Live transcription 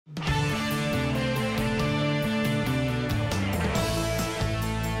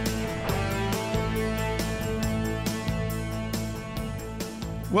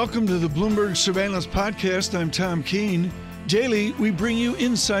Welcome to the Bloomberg Surveillance Podcast. I'm Tom Keene. Daily, we bring you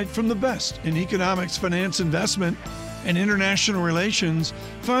insight from the best in economics, finance, investment, and international relations.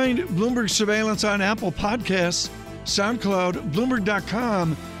 Find Bloomberg Surveillance on Apple Podcasts, SoundCloud,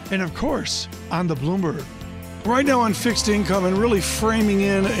 Bloomberg.com, and of course, on the Bloomberg. Right now on fixed income and really framing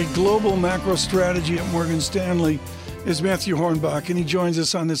in a global macro strategy at Morgan Stanley is Matthew Hornbach, and he joins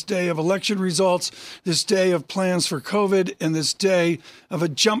us on this day of election results, this day of plans for COVID, and this day of a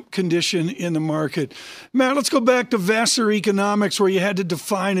jump condition in the market. Matt, let's go back to Vassar economics where you had to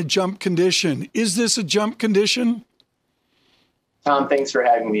define a jump condition. Is this a jump condition? Tom, thanks for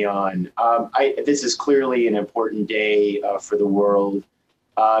having me on. This is clearly an important day for the world.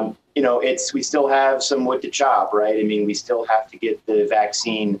 We still have some wood to chop, right? I mean, we still have to get the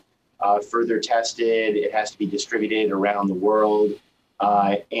vaccine further tested. It has to be distributed around the world.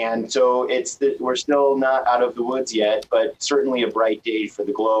 And so we're still not out of the woods yet, but certainly a bright day for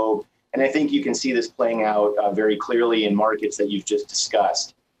the globe. And I think you can see this playing out very clearly in markets that you've just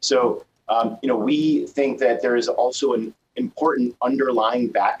discussed. So, we think that there is also an important underlying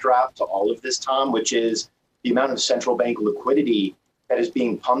backdrop to all of this, Tom, which is the amount of central bank liquidity that is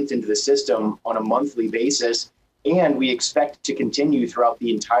being pumped into the system on a monthly basis. And we expect to continue throughout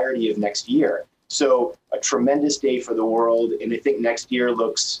the entirety of next year. So a tremendous day for the world. And I think next year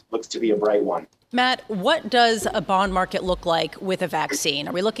looks to be a bright one. Matt, what does a bond market look like with a vaccine?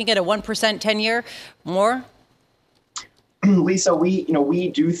 Are we looking at a 1% 10-year more? Lisa, we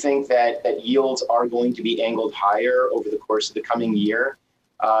do think that yields are going to be angled higher over the course of the coming year.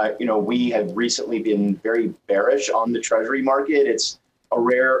 We have recently been very bearish on the Treasury market. It's a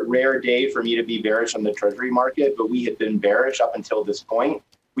rare day for me to be bearish on the Treasury market, but we have been bearish up until this point.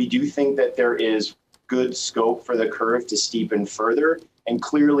 We do think that there is good scope for the curve to steepen further. And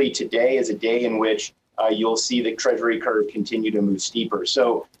clearly today is a day in which you'll see the Treasury curve continue to move steeper.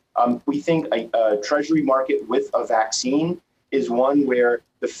 So we think a Treasury market with a vaccine is one where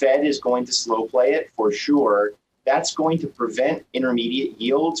the Fed is going to slow play it for sure. That's going to prevent intermediate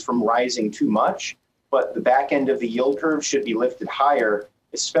yields from rising too much. But the back end of the yield curve should be lifted higher,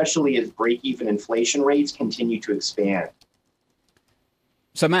 especially as break-even inflation rates continue to expand.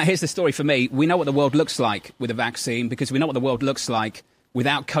 So, Matt, here's the story for me. We know what the world looks like with a vaccine because we know what the world looks like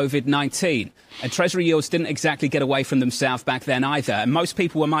without COVID-19. And Treasury yields didn't exactly get away from themselves back then either. And most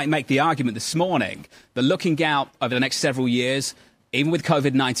people might make the argument this morning that looking out over the next several years, even with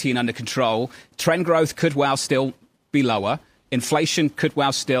COVID-19 under control, trend growth could well still be lower. Inflation could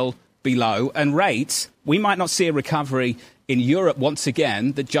well still be low, and rates, we might not see a recovery in Europe once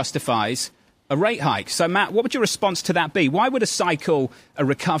again that justifies a rate hike. So, Matt, what would your response to that be? Why would a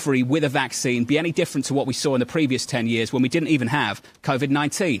recovery with a vaccine be any different to what we saw in the previous 10 years when we didn't even have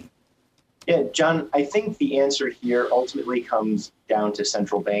COVID-19? Yeah, John, I think the answer here ultimately comes down to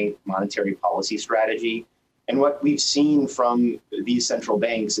central bank monetary policy strategy. And what we've seen from these central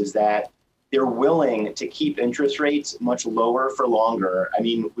banks is that they're willing to keep interest rates much lower for longer. I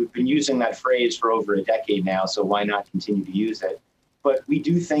mean, we've been using that phrase for over a decade now, so why not continue to use it? But we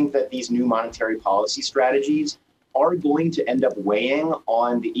do think that these new monetary policy strategies are going to end up weighing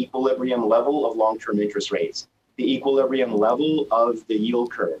on the equilibrium level of long-term interest rates, the equilibrium level of the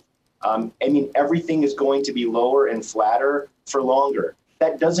yield curve. Everything is going to be lower and flatter for longer.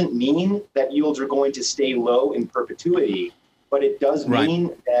 That doesn't mean that yields are going to stay low in perpetuity, but it does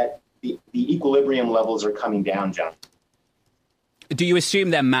mean that the equilibrium levels are coming down, John. Do you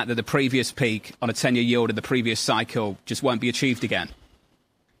assume then, Matt, that the previous peak on a 10-year yield in the previous cycle just won't be achieved again?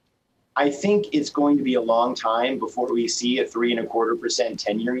 I think it's going to be a long time before we see a 3.25%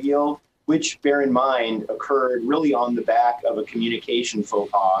 10-year yield, which, bear in mind, occurred really on the back of a communication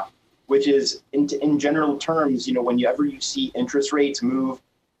faux pas, which is, in general terms, whenever you see interest rates move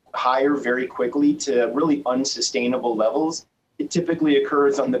higher very quickly to really unsustainable levels, it typically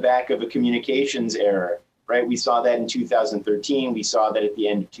occurs on the back of a communications error, right? We saw that in 2013. We saw that at the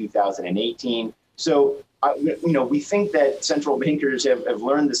end of 2018. So, we think that central bankers have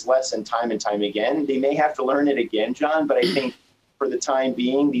learned this lesson time and time again. They may have to learn it again, John, but I think for the time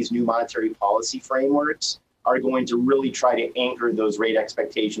being, these new monetary policy frameworks are going to really try to anchor those rate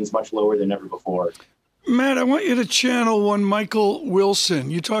expectations much lower than ever before. Matt, I want you to channel one Michael Wilson.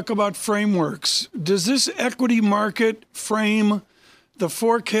 You talk about frameworks. Does this equity market frame the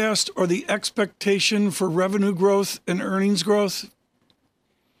forecast or the expectation for revenue growth and earnings growth?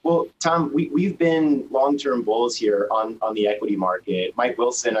 Well, Tom, we've been long-term bulls here on the equity market. Mike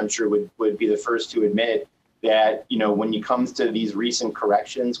Wilson, I'm sure, would be the first to admit that, when it comes to these recent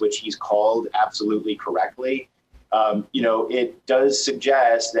corrections, which he's called absolutely correctly, it does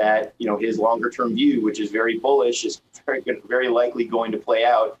suggest that, his longer term view, which is very bullish, is very likely going to play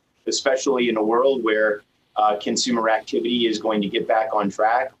out, especially in a world where consumer activity is going to get back on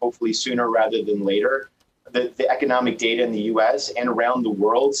track, hopefully sooner rather than later. The economic data in the U.S. and around the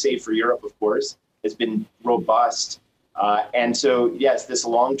world, save for Europe, of course, has been robust. And so, yes, this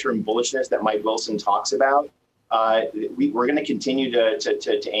long-term bullishness that Mike Wilson talks about, we're going to continue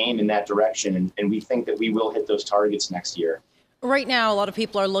to aim in that direction. And we think that we will hit those targets next year. Right now, a lot of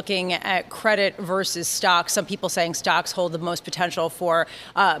people are looking at credit versus stocks. Some people saying stocks hold the most potential for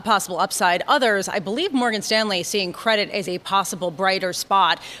possible upside. Others, I believe Morgan Stanley is seeing credit as a possible brighter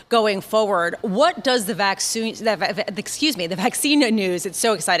spot going forward. What does the vaccine news, it's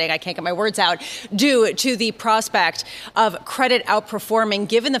so exciting, I can't get my words out, do to the prospect of credit outperforming,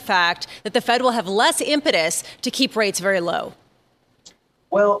 given the fact that the Fed will have less impetus to keep rates very low?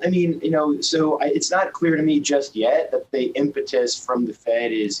 Well, so it's not clear to me just yet that the impetus from the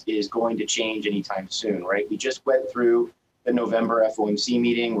Fed is going to change anytime soon, right? We just went through the November FOMC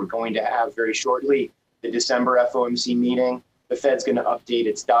meeting. We're going to have very shortly the December FOMC meeting. The Fed's going to update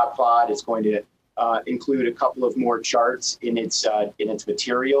its dot plot. It's going to include a couple of more charts in its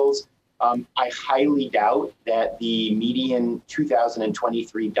materials. I highly doubt that the median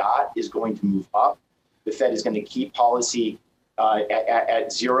 2023 dot is going to move up. The Fed is going to keep policy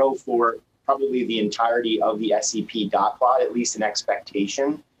at zero for probably the entirety of the SEP dot plot, at least an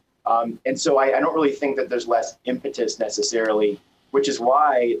expectation. And so I don't really think that there's less impetus necessarily, which is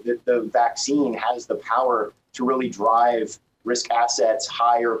why the vaccine has the power to really drive risk assets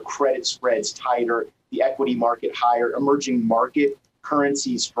higher, credit spreads tighter, the equity market higher, emerging market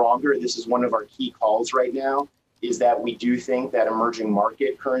currencies stronger. This is one of our key calls right now, is that we do think that emerging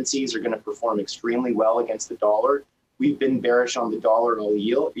market currencies are going to perform extremely well against the dollar. We've been bearish on the dollar all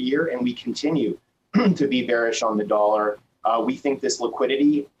year, and we continue to be bearish on the dollar. We think this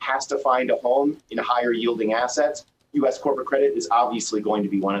liquidity has to find a home in higher yielding assets. U.S. corporate credit is obviously going to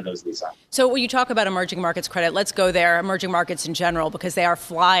be one of those, Lisa. So when you talk about emerging markets credit, let's go there, emerging markets in general, because they are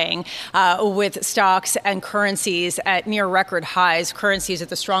flying with stocks and currencies at near record highs, currencies at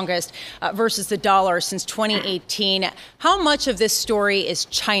the strongest versus the dollar since 2018. How much of this story is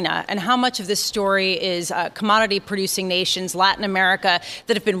China, and how much of this story is commodity producing nations, Latin America,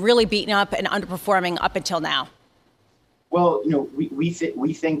 that have been really beaten up and underperforming up until now? Well, we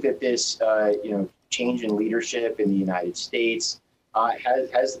think that this, change in leadership in the United States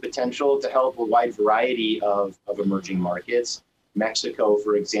has the potential to help a wide variety of emerging markets. Mexico,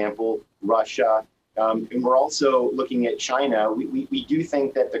 for example, Russia, and we're also looking at China. We do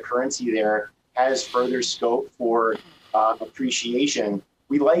think that the currency there has further scope for appreciation.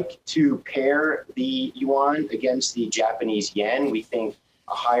 We like to pair the yuan against the Japanese yen. We think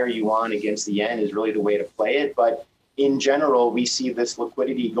a higher yuan against the yen is really the way to play it. But in general, we see this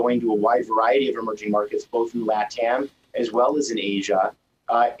liquidity going to a wide variety of emerging markets, both in LATAM as well as in Asia.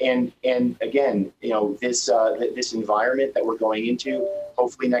 And again, this environment that we're going into,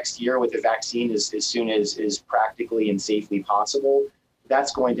 hopefully next year with the vaccine as soon as practically and safely possible,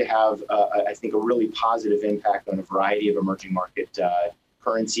 that's going to have, I think, a really positive impact on a variety of emerging market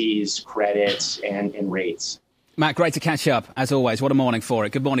currencies, credits, and rates. Matt, great to catch up, as always. What a morning for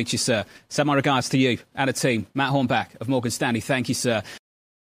it. Good morning to you, sir. Send my regards to you and the team. Matt Hornbach of Morgan Stanley. Thank you, sir.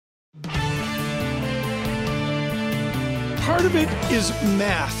 Part of it is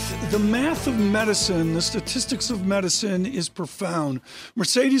math. The math of medicine, the statistics of medicine is profound.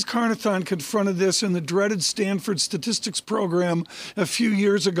 Mercedes Carnathan confronted this in the dreaded Stanford statistics program a few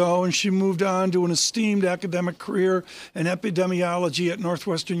years ago, and she moved on to an esteemed academic career in epidemiology at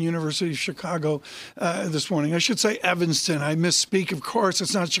Northwestern University of Chicago this morning. I should say Evanston. I misspeak, of course.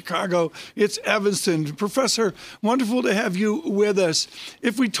 It's not Chicago. It's Evanston. Professor, wonderful to have you with us.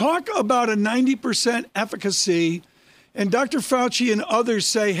 If we talk about a 90% efficacy, and Dr. Fauci and others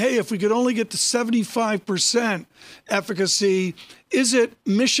say, hey, if we could only get to 75% is it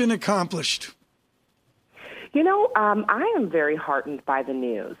mission accomplished? I am very heartened by the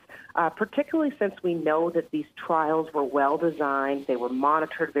news, particularly since we know that these trials were well designed, they were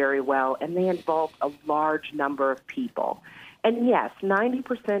monitored very well, and they involved a large number of people. And yes,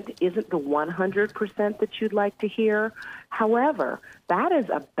 90% isn't the 100% that you'd like to hear. However, that is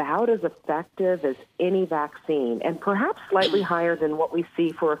about as effective as any vaccine, and perhaps slightly higher than what we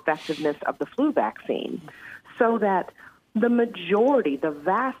see for effectiveness of the flu vaccine. So that the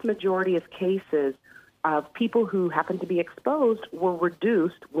vast majority of cases of people who happen to be exposed were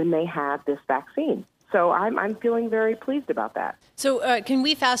reduced when they had this vaccine. So I'm feeling very pleased about that. So can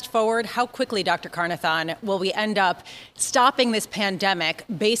we fast forward? How quickly, Dr. Carnathan, will we end up stopping this pandemic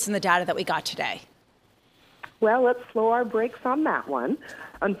based on the data that we got today? Well, let's slow our brakes on that one.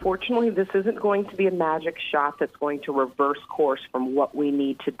 Unfortunately, this isn't going to be a magic shot that's going to reverse course from what we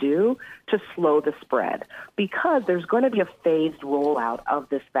need to do to slow the spread, because there's going to be a phased rollout of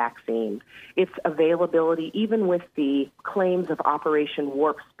this vaccine. Its availability, even with the claims of Operation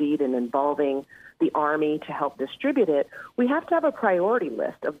Warp Speed and involving the Army to help distribute it, we have to have a priority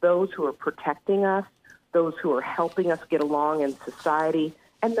list of those who are protecting us, those who are helping us get along in society,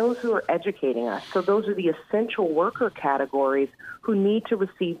 and those who are educating us. So those are the essential worker categories who need to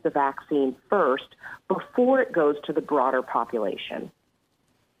receive the vaccine first before it goes to the broader population.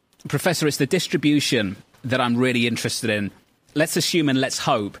 Professor, it's the distribution that I'm really interested in. Let's assume and let's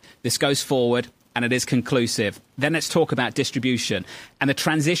hope this goes forward and it is conclusive. Then let's talk about distribution and the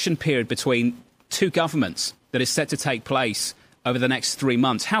transition period between two governments that is set to take place over the next 3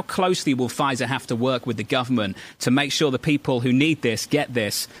 months. How closely will Pfizer have to work with the government to make sure the people who need this get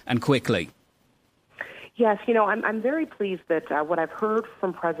this, and quickly? Yes, I'm very pleased that what I've heard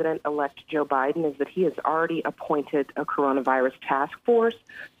from President-elect Joe Biden is that he has already appointed a coronavirus task force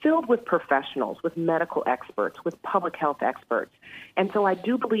filled with professionals, with medical experts, with public health experts. And so I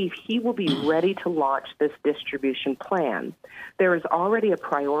do believe he will be ready to launch this distribution plan. There is already a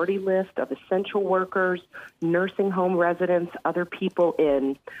priority list of essential workers, nursing home residents, other people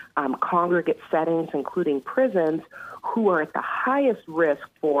in congregate settings, including prisons, who are at the highest risk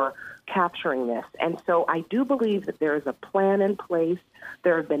for capturing this. And so I do believe that there is a plan in place.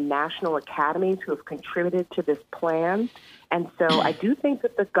 There have been national academies who have contributed to this plan. And so I do think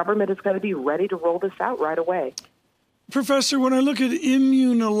that the government is going to be ready to roll this out right away. Professor, when I look at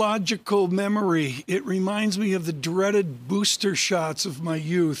immunological memory, it reminds me of the dreaded booster shots of my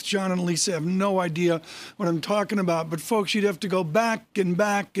youth. John and Lisa have no idea what I'm talking about, but folks, you'd have to go back and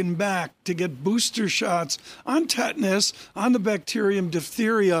back and back to get booster shots on tetanus, on the bacterium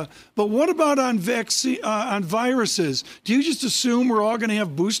diphtheria. But what about on viruses? Do you just assume we're all going to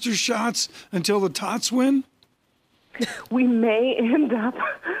have booster shots until the tots win? We may end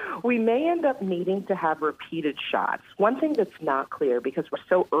up needing to have repeated shots. One thing that's not clear, because we're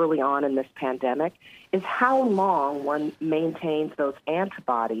so early on in this pandemic, is how long one maintains those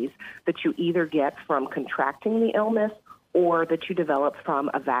antibodies that you either get from contracting the illness or that you develop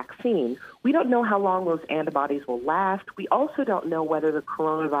from a vaccine. We don't know how long those antibodies will last. We also don't know whether the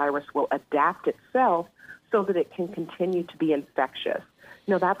coronavirus will adapt itself so that it can continue to be infectious.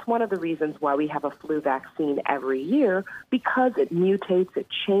 That's one of the reasons why we have a flu vaccine every year, because it mutates, it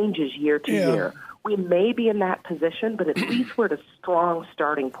changes year to year. We may be in that position, but at least we're at a strong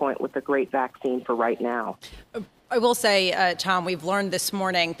starting point with a great vaccine for right now. I will say, Tom, we've learned this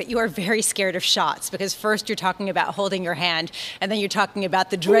morning that you are very scared of shots, because first you're talking about holding your hand, and then you're talking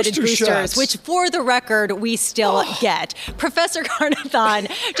about the dreaded boosters, which, for the record, we still get. Professor Carnathan,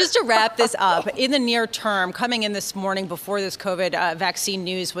 just to wrap this up, in the near term, coming in this morning before this COVID vaccine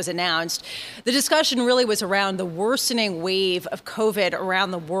news was announced, the discussion really was around the worsening wave of COVID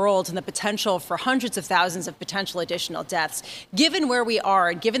around the world and the potential for hundreds of thousands of potential additional deaths. Given where we are,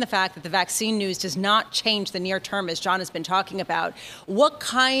 and given the fact that the vaccine news does not change the near term, as John has been talking about, what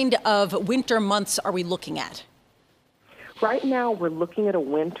kind of winter months are we looking at? Right now, we're looking at a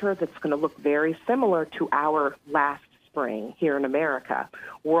winter that's going to look very similar to our last spring here in America.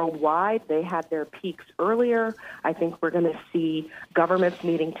 Worldwide, they had their peaks earlier. I think we're going to see governments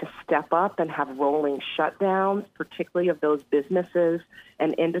needing to step up and have rolling shutdowns, particularly of those businesses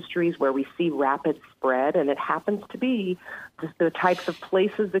and industries where we see rapid spread. And it happens to be the types of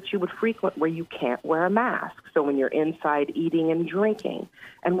places that you would frequent where you can't wear a mask. So when you're inside eating and drinking,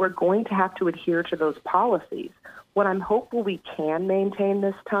 and we're going to have to adhere to those policies. What I'm hopeful we can maintain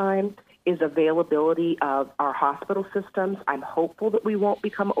this time is availability of our hospital systems. I'm hopeful that we won't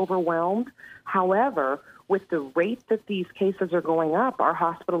become overwhelmed. However, with the rate that these cases are going up, our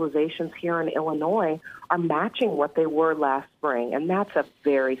hospitalizations here in Illinois are matching what they were last spring. And that's a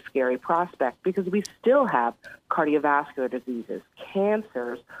very scary prospect, because we still have cardiovascular diseases,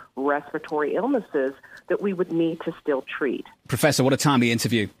 cancers, respiratory illnesses that we would need to still treat. Professor, what a timely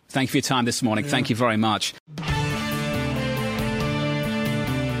interview. Thank you for your time this morning. Thank you very much.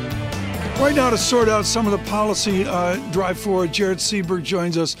 Right now, to sort out some of the policy drive forward, Jared Seberg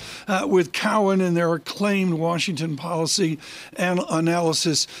joins us with Cowen and their acclaimed Washington policy and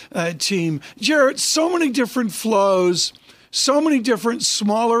analysis team. Jared, so many different flows, so many different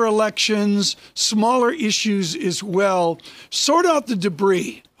smaller elections, smaller issues as well. Sort out the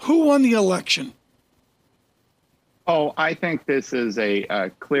debris. Who won the election? Oh, I think this is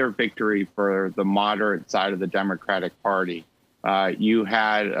a clear victory for the moderate side of the Democratic Party. You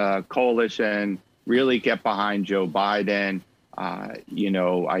had a coalition really get behind Joe Biden.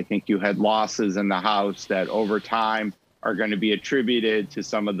 I think you had losses in the House that over time are going to be attributed to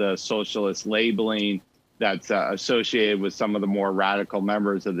some of the socialist labeling that's associated with some of the more radical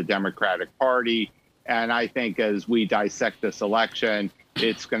members of the Democratic Party. And I think as we dissect this election,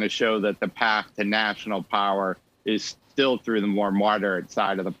 it's going to show that the path to national power is still through the more moderate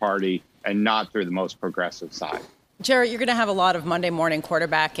side of the party and not through the most progressive side. Jarrett, you're going to have a lot of Monday morning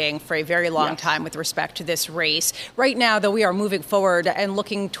quarterbacking for a very long Yes. time with respect to this race. Right now, though, we are moving forward and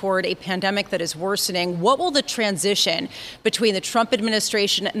looking toward a pandemic that is worsening. What will the transition between the Trump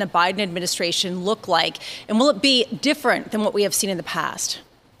administration and the Biden administration look like? And will it be different than what we have seen in the past?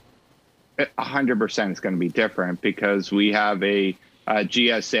 100% is going to be different because we have a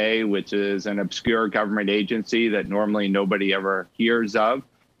GSA, which is an obscure government agency that normally nobody ever hears of.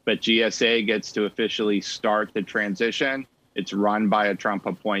 But GSA gets to officially start the transition. It's run by a Trump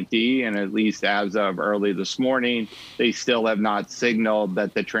appointee, and at least as of early this morning, they still have not signaled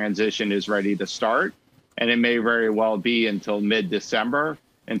that the transition is ready to start. And it may very well be until mid-December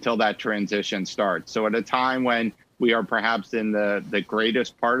until that transition starts. So at a time when we are perhaps in the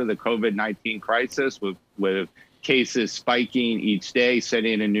greatest part of the COVID-19 crisis with cases spiking each day,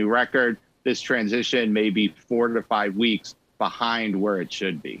 setting a new record, this transition may be 4 to 5 weeks behind where it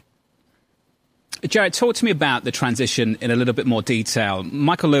should be. Jarrett, talk to me about the transition in a little bit more detail.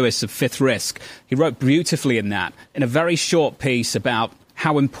 Michael Lewis of Fifth Risk, he wrote beautifully in a very short piece about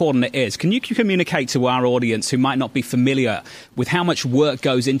how important it is. Can you communicate to our audience who might not be familiar with how much work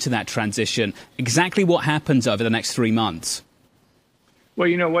goes into that transition, exactly what happens over the next 3 months?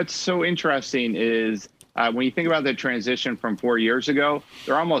 Well, what's so interesting is when you think about the transition from 4 years ago,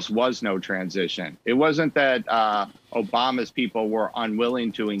 there almost was no transition. It wasn't that Obama's people were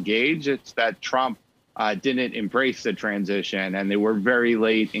unwilling to engage. It's that Trump didn't embrace the transition, and they were very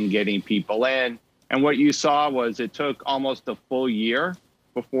late in getting people in. And what you saw was it took almost a full year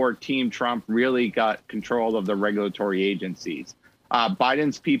before Team Trump really got control of the regulatory agencies.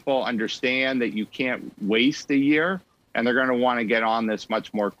 Biden's people understand that you can't waste a year, and they're going to want to get on this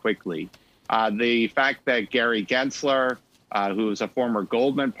much more quickly. The fact that Gary Gensler, who is a former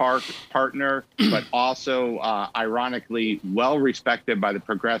Goldman partner, but also ironically well-respected by the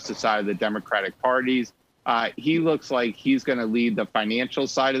progressive side of the Democratic parties, he looks like he's going to lead the financial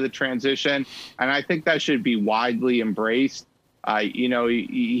side of the transition. And I think that should be widely embraced.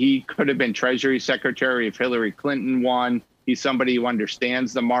 He could have been Treasury Secretary if Hillary Clinton won. He's somebody who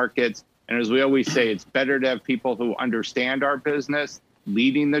understands the markets. And as we always say, it's better to have people who understand our business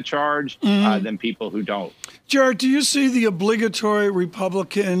leading the charge than people who don't. Jared, do you see the obligatory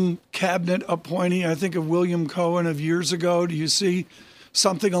Republican cabinet appointee, I think of William Cohen of years ago? Do you see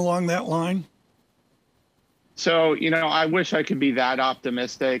something along that line? So, I wish I could be that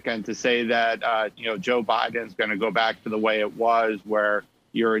optimistic and to say that, Joe Biden's going to go back to the way it was, where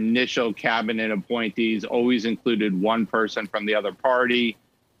your initial cabinet appointees always included one person from the other party.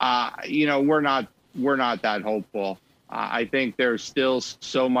 We're not that hopeful. I think there's still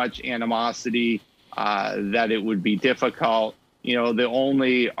so much animosity that it would be difficult. There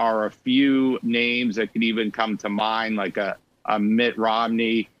only are a few names that could even come to mind, like a Mitt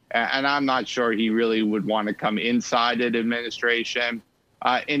Romney. And I'm not sure he really would want to come inside an administration.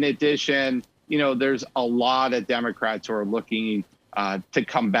 In addition, there's a lot of Democrats who are looking to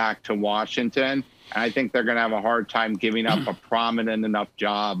come back to Washington. And I think they're going to have a hard time giving up a prominent enough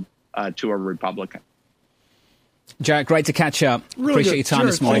job to a Republican. Jarrett, great to catch up. Really Appreciate good. your time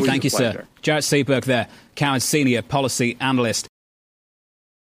Jarrett, this morning. always Thank a you, sir. pleasure. Jarrett Seaberg there, Cowen Senior Policy Analyst.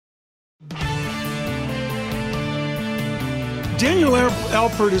 Daniel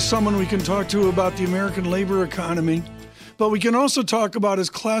Alpert is someone we can talk to about the American labor economy, but we can also talk about his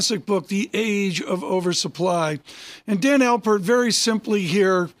classic book, The Age of Oversupply. And Dan Alpert, very simply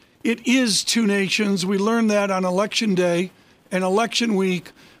here, it is two nations. We learned that on Election Day and Election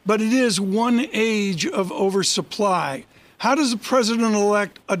Week, but it is one age of oversupply. How does the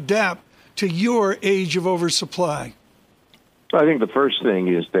president-elect adapt to your age of oversupply? I think the first thing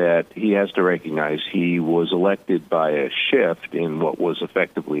is that he has to recognize he was elected by a shift in what was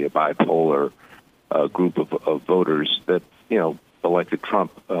effectively a bipolar group of voters that, elected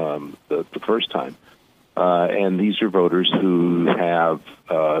Trump the first time. And these are voters who have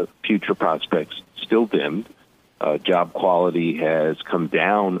future prospects still dimmed. Job quality has come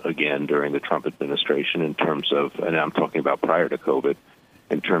down again during the Trump administration in terms of, and I'm talking about prior to COVID,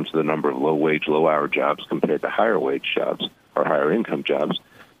 in terms of the number of low-wage, low-hour jobs compared to higher-wage jobs or higher-income jobs.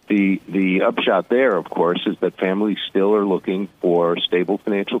 The upshot there, of course, is that families still are looking for stable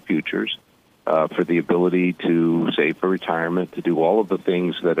financial futures, for the ability to save for retirement, to do all of the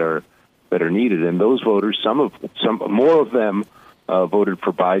things that are that are needed. And those voters, some more of them voted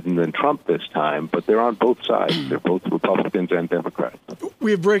for Biden than Trump this time, but they're on both sides. They're both Republicans and Democrats.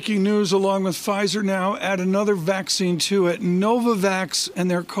 We have breaking news along with Pfizer now. Add another vaccine to it. Novavax and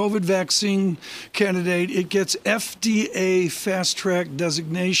their COVID vaccine candidate, it gets FDA fast-track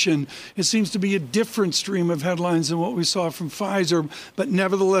designation. It seems to be a different stream of headlines than what we saw from Pfizer, but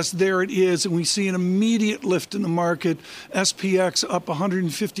nevertheless, there it is, and we see an immediate lift in the market. SPX up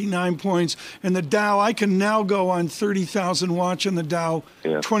 159 points, and the Dow, I can now go on 30,000 watch on the Dow,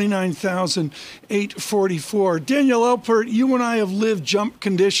 29,844. Daniel Elpert, you and I have lived jump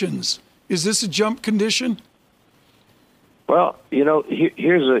conditions. Is this a jump condition? Well, here's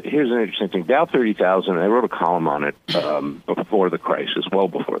an interesting thing. Dow 30,000, I wrote a column on it before the crisis, well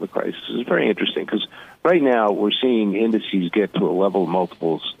before the crisis. It's very interesting because right now we're seeing indices get to a level of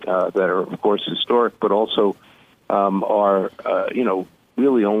multiples that are, of course, historic, but also are,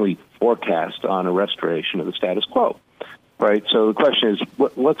 really only forecast on a restoration of the status quo. Right. So the question is,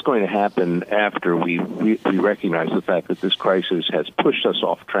 what's going to happen after we recognize the fact that this crisis has pushed us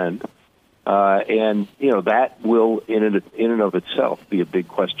off trend? And, that will, in and of itself, be a big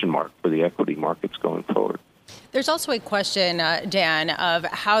question mark for the equity markets going forward. There's also a question, Dan, of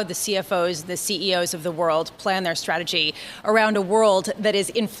how the CFOs, the CEOs of the world plan their strategy around a world that is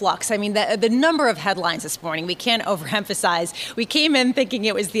in flux. I mean, the number of headlines this morning, we can't overemphasize. We came in thinking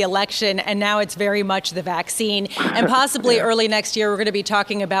it was the election, and now it's very much the vaccine. And possibly early next year, we're going to be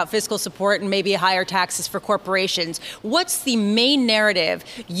talking about fiscal support and maybe higher taxes for corporations. What's the main narrative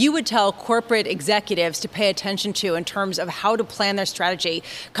you would tell corporate executives to pay attention to in terms of how to plan their strategy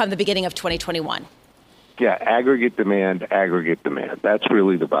come the beginning of 2021? Yeah, aggregate demand. That's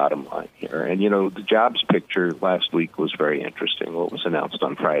really the bottom line here. And, the jobs picture last week was very interesting, what was announced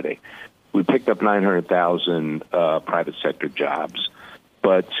on Friday. We picked up 900,000 private sector jobs,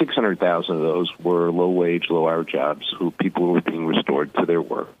 but 600,000 of those were low-wage, low-hour jobs who people were being restored to their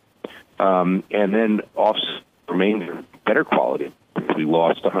work. And then remainder better quality. We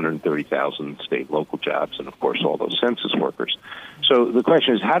lost 130,000 state and local jobs and, of course, all those census workers. So the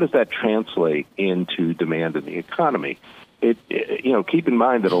question is, how does that translate into demand in the economy? Keep in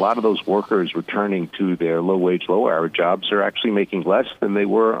mind that a lot of those workers returning to their low-wage, low-hour jobs are actually making less than they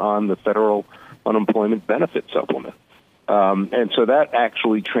were on the federal unemployment benefit supplement. And so that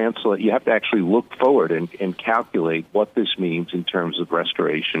actually translates. You have to actually look forward and calculate what this means in terms of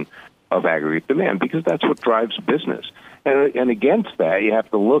restoration of aggregate demand, because that's what drives business. And against that, you have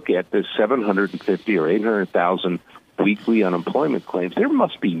to look at the 750 or 800,000 weekly unemployment claims. There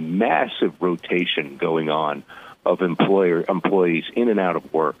must be massive rotation going on of employees in and out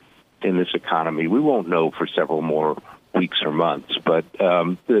of work in this economy. We won't know for several more weeks or months, but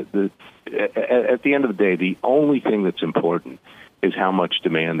at the end of the day, the only thing that's important is how much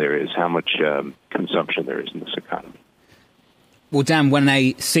demand there is, how much consumption there is in this economy. Well, Dan, when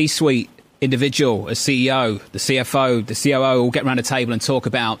a C-suite individual, a CEO, the CFO, the COO all get around a table and talk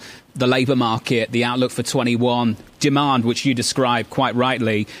about the labour market, the outlook for 21, demand, which you describe quite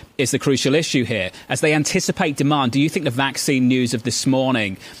rightly, is the crucial issue here. As they anticipate demand, do you think the vaccine news of this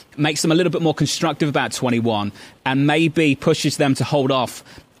morning makes them a little bit more constructive about 21 and maybe pushes them to hold off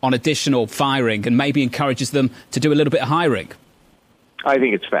on additional firing and maybe encourages them to do a little bit of hiring? I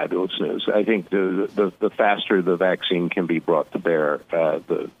think it's fabulous news. I think the faster the vaccine can be brought to bear,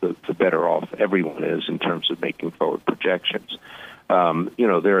 the better off everyone is in terms of making forward projections.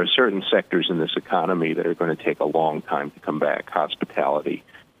 There are certain sectors in this economy that are going to take a long time to come back. Hospitality,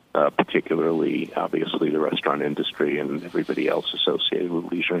 particularly, obviously, the restaurant industry and everybody else associated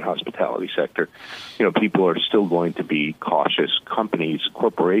with leisure and hospitality sector. People are still going to be cautious.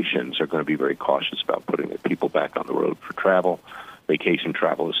 Corporations are going to be very cautious about putting their people back on the road for travel. Vacation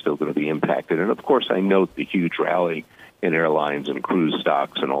travel is still going to be impacted. And, of course, I note the huge rally in airlines and cruise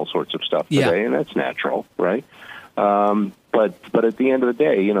stocks and all sorts of stuff today, and that's natural, right? But at the end of the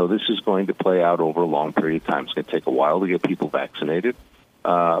day, this is going to play out over a long period of time. It's going to take a while to get people vaccinated.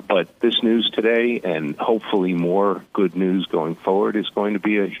 But this news today and hopefully more good news going forward is going to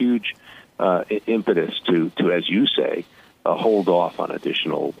be a huge impetus to, as you say, hold off on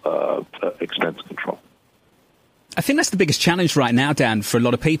additional expense control. I think that's the biggest challenge right now, Dan, for a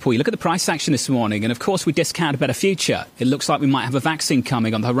lot of people. You look at the price action this morning, and of course we discount a better future. It looks like we might have a vaccine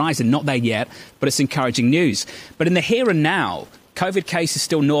coming on the horizon. Not there yet, but it's encouraging news. But in the here and now, COVID cases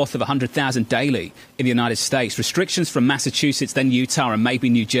still north of 100,000 daily in the United States. Restrictions from Massachusetts, then Utah, and maybe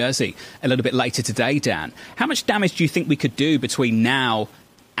New Jersey a little bit later today, Dan. How much damage do you think we could do between now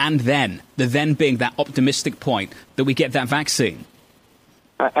and then, the then being that optimistic point that we get that vaccine?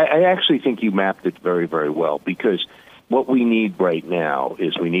 I actually think you mapped it very, very well because, what we need right now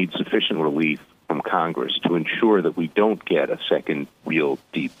is we need sufficient relief from Congress to ensure that we don't get a second real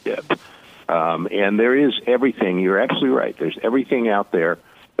deep dip. And there is everything, you're absolutely right, there's everything out there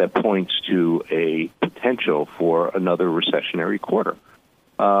that points to a potential for another recessionary quarter.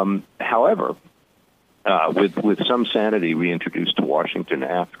 However, with some sanity reintroduced to Washington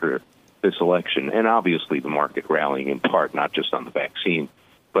after this election, and obviously the market rallying in part not just on the vaccine,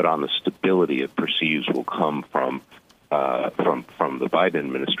 but on the stability it perceives will come from the Biden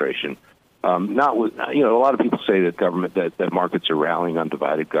administration. Not with, a lot of people say that markets are rallying on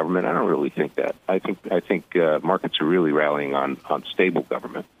divided government. I don't really think that. I think markets are really rallying on stable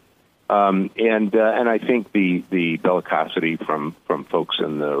government. And I think the bellicosity from folks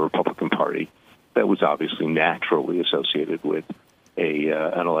in the Republican Party that was obviously naturally associated with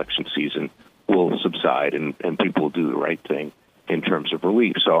an election season will subside, and people will do the right thing in terms of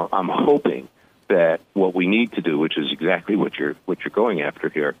relief. So I'm hoping that what we need to do, which is exactly what you're going after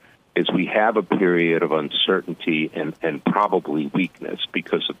here, is we have a period of uncertainty and probably weakness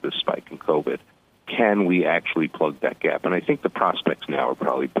because of this spike in COVID. Can we actually plug that gap? And I think the prospects now are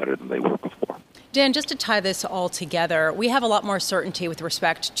probably better than they were before. Dan, just to tie this all together, we have a lot more certainty with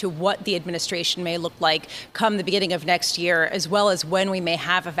respect to what the administration may look like come the beginning of next year, as well as when we may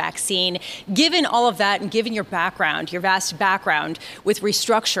have a vaccine. Given all of that and given your background, your vast background with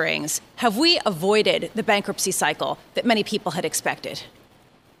restructurings, have we avoided the bankruptcy cycle that many people had expected?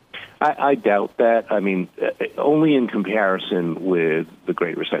 I doubt that. I mean, only in comparison with the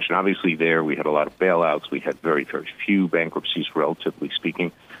Great Recession. Obviously, there we had a lot of bailouts. We had very, very few bankruptcies, relatively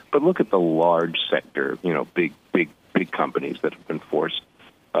speaking. But look at the large sector, big companies that have been forced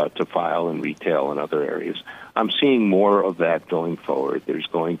to file in retail and other areas. I'm seeing more of that going forward. There's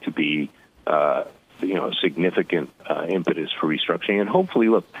going to be, a significant impetus for restructuring. And hopefully,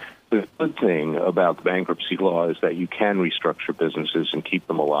 look, the good thing about the bankruptcy law is that you can restructure businesses and keep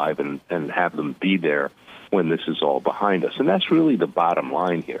them alive and have them be there when this is all behind us. And that's really the bottom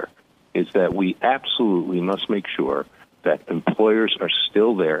line here, is that we absolutely must make sure that employers are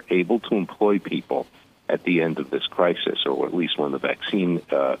still there, able to employ people at the end of this crisis, or at least when the vaccine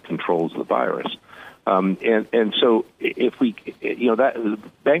controls the virus. And so if we, that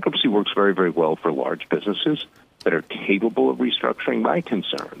bankruptcy works very, very well for large businesses that are capable of restructuring. My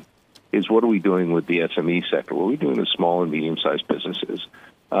concern is, what are we doing with the SME sector? What are we doing with small and medium-sized businesses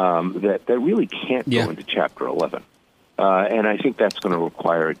that really can't go into Chapter 11? And I think that's going to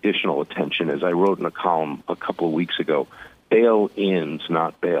require additional attention. As I wrote in a column a couple of weeks ago, bail-ins,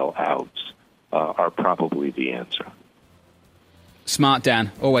 not bail-outs, are probably the answer. Smart,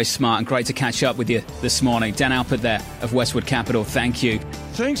 Dan. Always smart, and great to catch up with you this morning. Dan Alpert there of Westwood Capital. Thank you.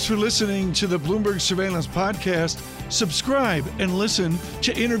 Thanks for listening to the Bloomberg Surveillance Podcast. Subscribe and listen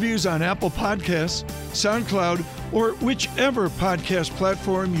to interviews on Apple Podcasts, SoundCloud, or whichever podcast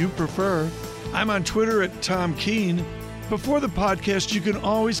platform you prefer. I'm on Twitter at Tom Keene. Before the podcast, you can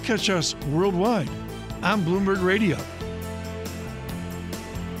always catch us worldwide on Bloomberg Radio.